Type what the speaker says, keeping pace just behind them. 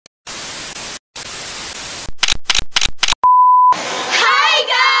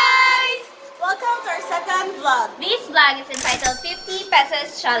vlog is entitled 50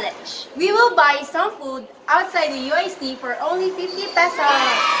 Pesos Challenge. We will buy some food outside the UIC for only 50 pesos.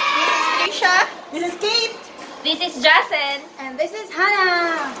 This is Trisha. This is Kate. This is Jason. And this is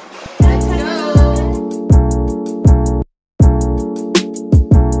Hannah. Let's go!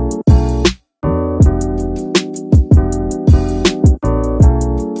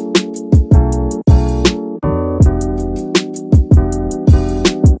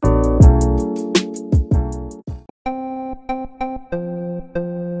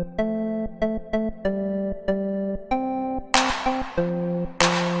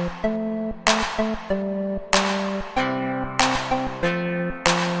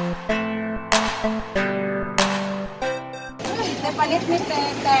 Palit ni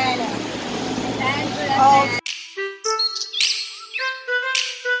Peter. Oh.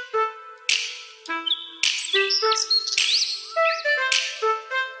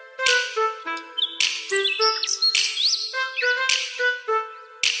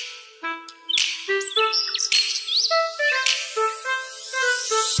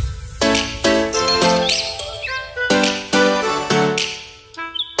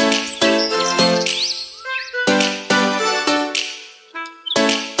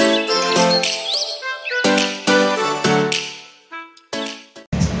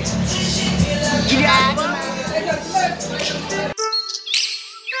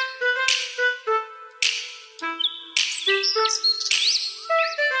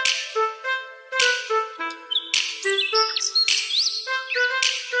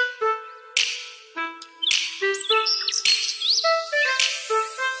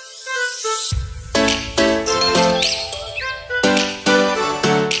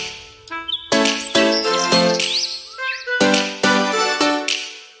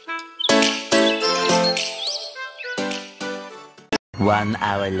 One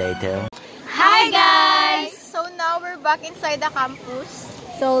hour later. Hi guys! So now we're back inside the campus.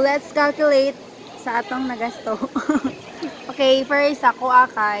 So let's calculate sa atong nagasto. Okay, first ako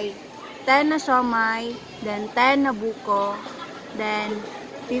akay 10 na siomay, then 10 na buko, then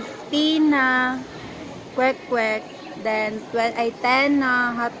 15 na kwek-kwek, then 10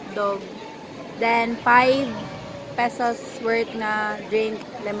 na hotdog, then 5 pesos worth na drink,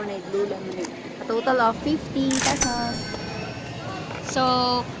 lemonade, blue lemonade. A total of 50 pesos.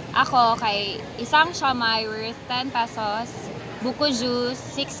 So, ako kay isang siomay worth 10 pesos, buko juice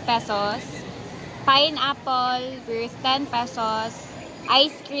 6 pesos, pineapple worth 10 pesos,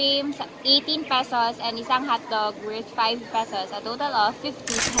 ice cream 18 pesos, and isang hotdog worth 5 pesos. A total of 50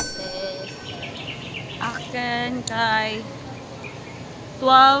 pesos. Akin kay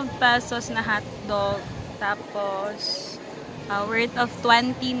 12 pesos na hotdog, tapos worth of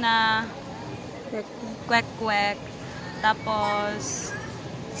 20 na kwek-kwek, tapos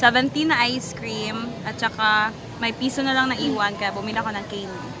 17 na ice cream, at saka may piso na lang na iwan kaya bumili ako ng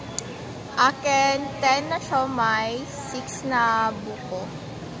candy. Akin, 10 na siomay, 6 na buko.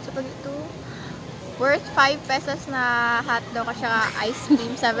 So pag ito, worth 5 pesos na hotdog at saka ice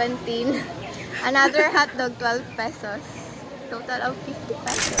cream, 17. Another hotdog, 12 pesos. Total of 50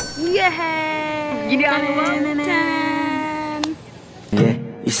 pesos. Yay! Gini ang yeah,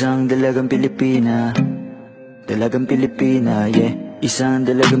 isang dalagang Pilipina. Dalagang Pilipina, yeah. Isang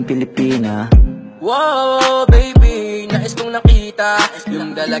dalagang Pilipina. Wow, baby, nais kong nakita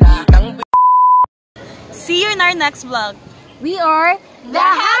yung dalagitang. See you in our next vlog. We are The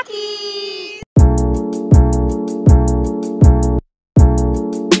Hacky!